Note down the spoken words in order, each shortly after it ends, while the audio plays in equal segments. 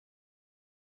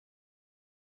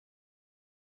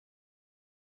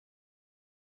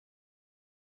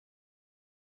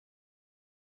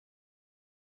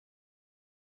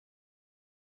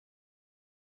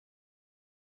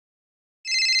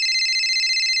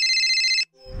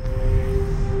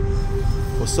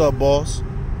What's up, boss?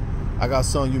 I got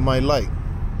something you might like.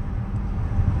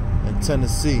 In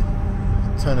Tennessee,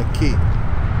 Tennessee. Fuck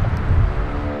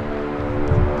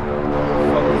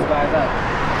these guys up.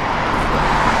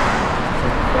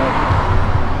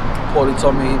 Paulie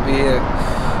told me he'd be here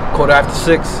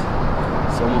 6:15.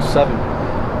 It's almost 7.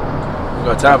 We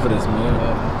got time for this, man.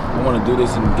 Yeah. I want to do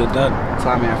this and get done.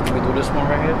 Time after we do this one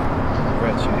right here,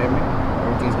 Rich, you hear me?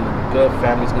 Everything's gonna be good.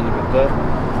 Family's gonna be good.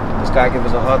 This guy give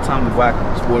us a hard time, we whack him.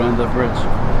 It's water under the bridge.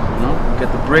 You know?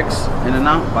 Get the bricks in and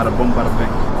out, bada boom, bada bing.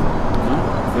 You know?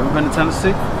 You ever been to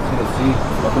Tennessee? Tennessee.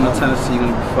 Welcome to Tennessee, you're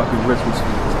gonna be fucking rich once you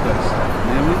get this place.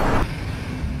 You hear me?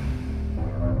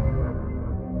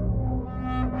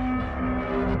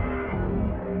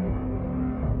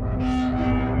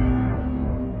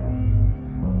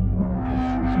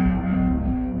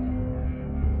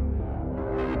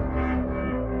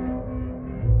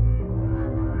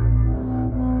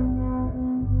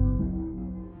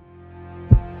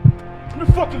 Give me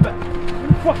the fucking back. Give me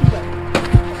the fucking back.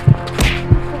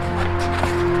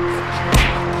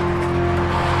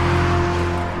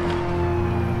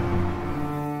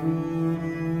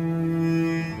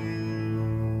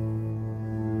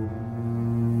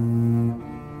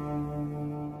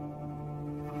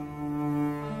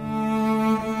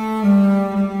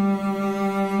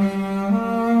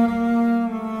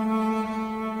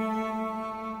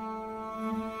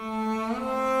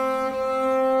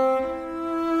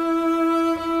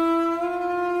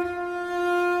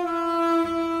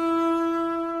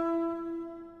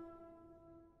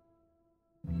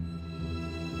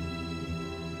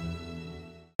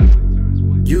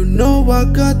 You know I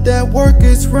got that work,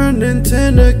 it's running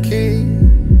Tennessee.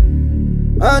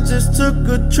 I just took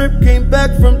a trip, came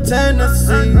back from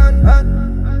Tennessee.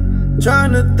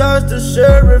 Tryna dodge the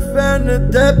sheriff and the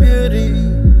deputy.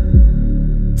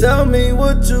 Tell me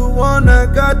what you want, I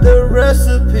got the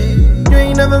recipe. You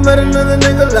ain't never met another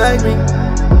nigga like me.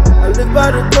 I live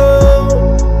by the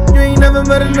code. You ain't never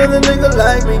met another nigga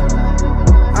like me.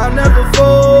 I'll never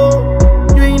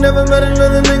fold. You ain't never met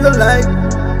another nigga like me.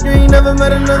 You ain't never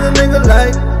met another nigga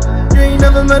like. You ain't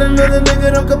never met another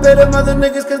nigga. Don't compare them other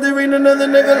niggas, cause there ain't another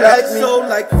nigga like me. So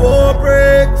like 4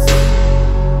 bricks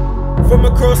from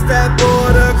across that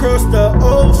border, across the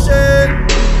ocean.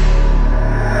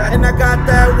 And I got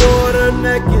that water,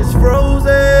 neck is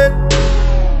frozen.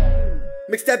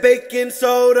 Mix that baking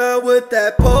soda with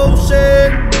that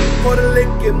potion. Pour the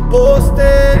lick in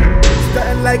Boston.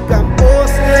 Starting like I'm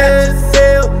Austin.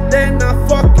 Sale, then I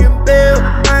fucking bail.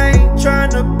 I ain't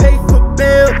tryna pay for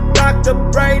bail. Locked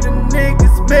up right in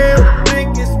niggas' mail.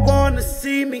 Niggas wanna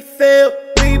see me fail.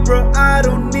 Libra, I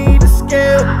don't need a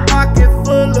scale. Pocket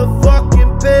full of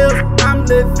fucking bills. I'm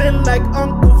living like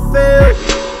Uncle Phil.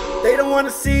 They don't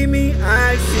wanna see me,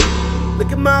 I see.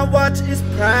 Look at my watch, it's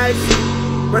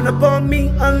pricey. Run up on me,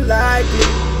 unlikely.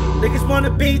 Niggas wanna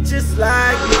be just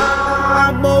like me.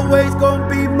 I'm always gonna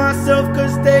be myself,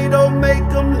 cause they don't make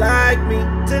them like me.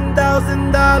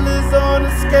 $10,000 on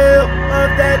the scale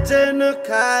of that Jenna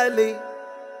Kylie.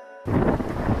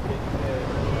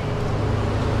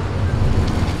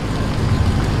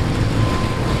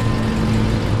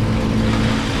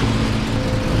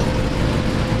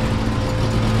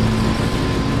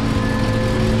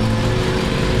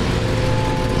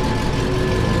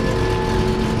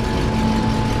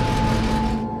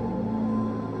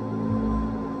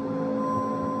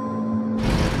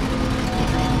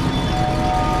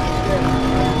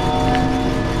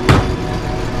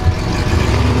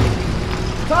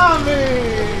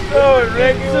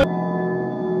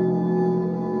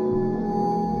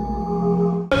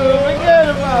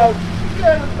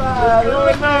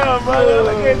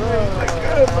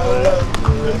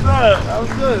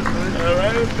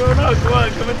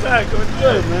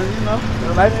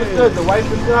 Life is good. The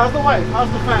wife is good. How's the wife?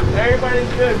 How's the family? Everybody's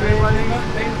good, man.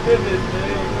 Everybody's business,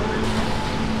 man.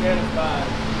 Satisfied.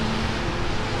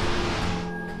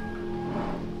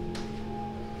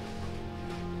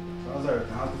 So how's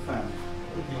everything? How's the family?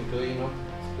 Everything good, you know?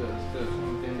 It's good, it's good.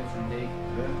 One day, different day.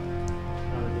 Good.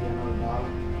 Another day, another dollar.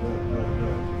 Good.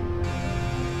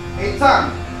 Hey,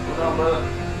 Tommy. What's up, brother?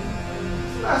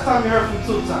 Last time you heard from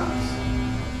 2 times.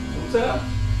 2 times?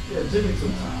 Yeah, Jimmy 2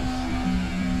 times.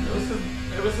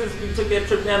 Ever since we took that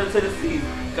trip down to Tennessee,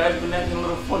 guys been acting a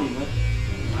little funny, man.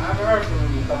 I haven't heard from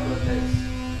him in a couple of days.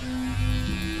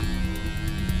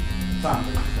 Tom,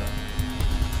 take it up.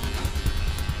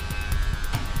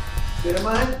 ¿Quieres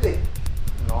más gente?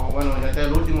 No, bueno, este es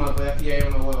el último, después de aquí ya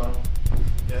yo me voy, bro.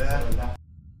 Yeah.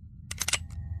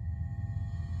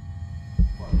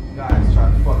 Fucking guys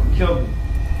trying to fucking kill me.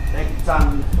 Thank you,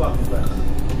 Tommy, you fucking blessed.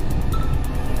 Look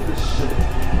at this shit.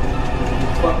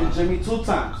 Fucking Jimmy 2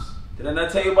 times. Did I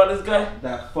not tell you about this guy?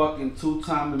 That fucking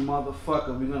 2-timing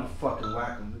motherfucker. We gonna fucking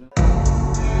whack him.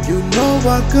 You know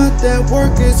I got that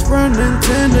work, it's running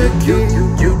Tennessee.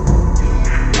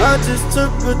 I just took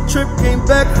a trip, came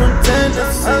back from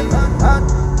Tennessee.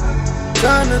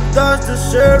 Trying to dodge the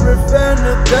sheriff and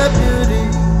the deputy.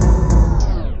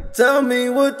 Tell me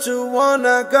what you want,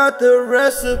 I got the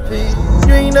recipe.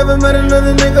 You ain't never met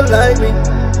another nigga like me.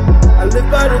 I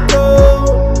live by the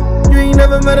code. You ain't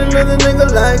never met another nigga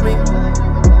like me.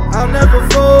 I'll never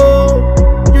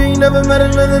fold. You ain't never met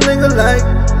another nigga like.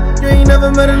 You ain't never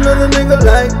met another nigga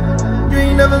like. You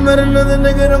ain't never met another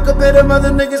nigga. Don't compare them other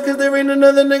niggas, cause there ain't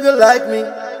another nigga like me.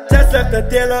 Just left the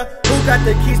dealer, who got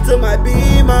the keys to my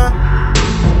Beamer.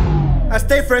 I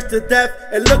stay fresh to death,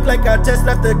 it look like I just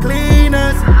left the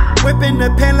cleaners. Whipping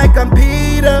the pen like I'm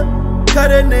Peter,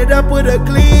 cutting it up with a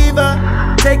cleaver.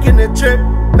 Taking a trip,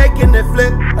 making it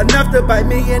flip, enough to buy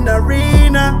me an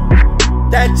arena.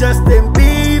 That Justin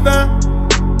Bieber,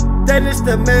 then it's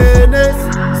the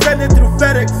menace. Send it through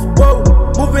FedEx, whoa.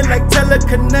 Moving like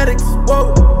telekinetics,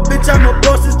 whoa. Bitch, I'm a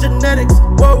boss, it's genetics,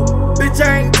 whoa. Bitch,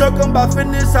 I ain't talking about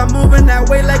fitness, I'm moving that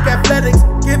way like athletics.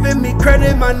 Giving me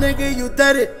credit, my nigga, you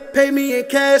dead it. Pay me in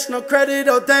cash, no credit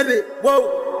or debit, whoa,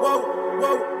 whoa,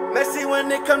 whoa. Messy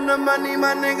when it come to money,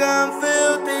 my nigga, I'm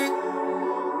filthy.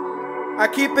 I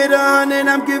keep it 100,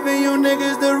 I'm giving you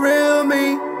niggas the real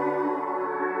me.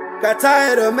 Got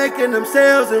tired of making them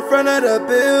sales in front of the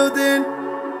building.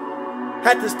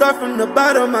 Had to start from the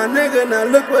bottom, my nigga, now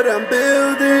look what I'm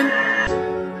building.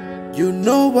 You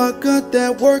know I got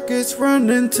that work, it's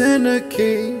running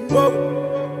Tennessee. Whoa.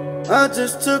 I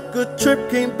just took a trip,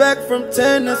 came back from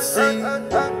Tennessee.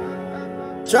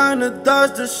 Trying to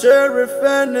dodge the sheriff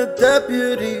and the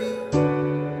deputy.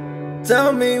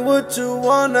 Tell me what you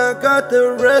want, I got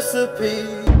the recipe.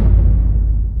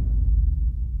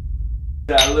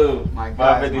 Salute, My guys,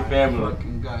 550 my family.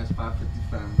 fucking guys, 550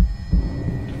 family.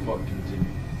 Fucking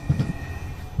Jimmy.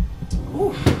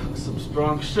 Oof, some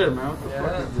strong shit, man. What the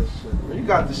fuck is this shit? Where you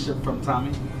got this shit from,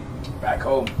 Tommy? Back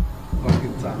home.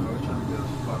 Fucking Tommy, we're trying to get us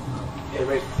fucked up. Hey,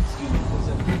 Ray, excuse me for a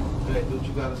second. Hey, do what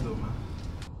you gotta do, man.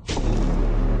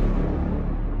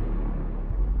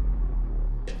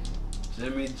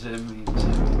 Jimmy.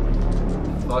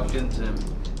 Fucking Jimmy.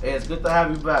 Hey, it's good to have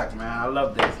you back, man. I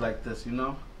love days like this, you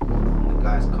know? When the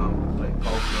guys come, we play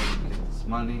poker, we get this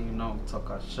money, you know, we talk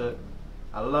our shit.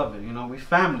 I love it, you know? We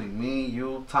family. Me,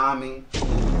 you, Tommy,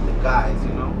 the guys,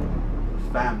 you know?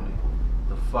 The family.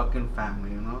 The fucking family,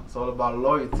 you know? It's all about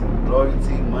loyalty.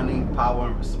 Loyalty, money, power,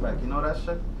 and respect. You know that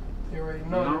shit? You already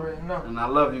know, you already know. And I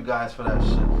love you guys for that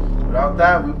shit. Without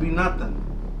that, we'd be nothing.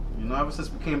 You know, ever since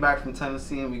we came back from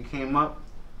Tennessee and we came up,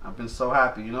 I've been so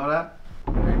happy. You know that?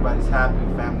 Everybody's happy,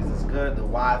 families is good, the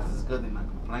wives is good, they're not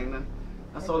complaining.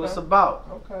 That's all it's about.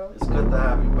 Okay. It's good to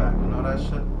have you back. You know that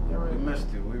shit? Yeah, right. We missed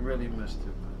you. We really missed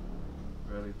you, man.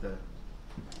 Really did.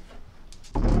 It's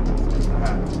good to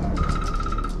have you back.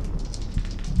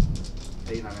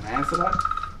 Hey, you not gonna answer that?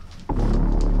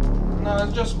 No,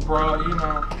 it's just bro, you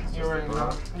know. You already bro.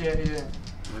 know. Yeah. Yeah?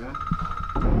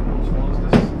 Whose phone is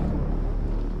this?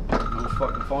 You know whose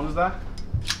fucking phone is that?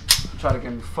 You try to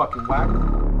get me fucking whacked?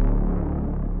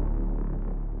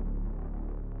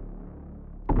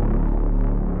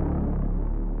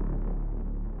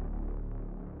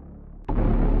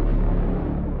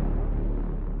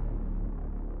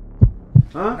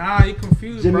 Huh? Nah, you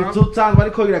confused, Jimmy, bro. 2 times. Why they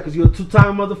call you that? Because you're a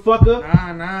 2-time motherfucker?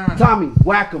 Nah. Tommy,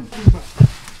 whack him.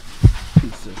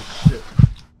 Piece of shit.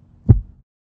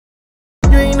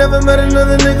 You ain't never met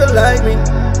another nigga like me.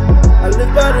 I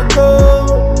live by the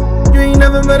code. You ain't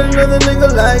never met another nigga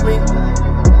like me.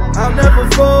 I'll never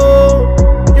fold.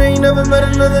 You ain't never met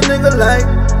another nigga like.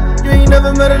 You ain't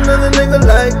never met another nigga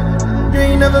like. You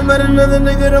ain't never met another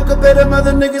nigga. Don't compare them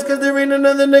other niggas, cause there ain't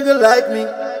another nigga like me.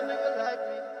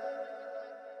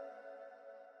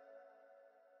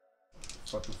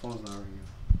 Fucking phone's not ringing.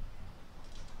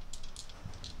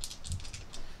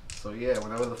 So yeah,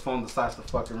 whenever the phone decides to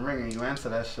fucking ring and you answer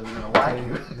that shit, we're gonna whack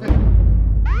you.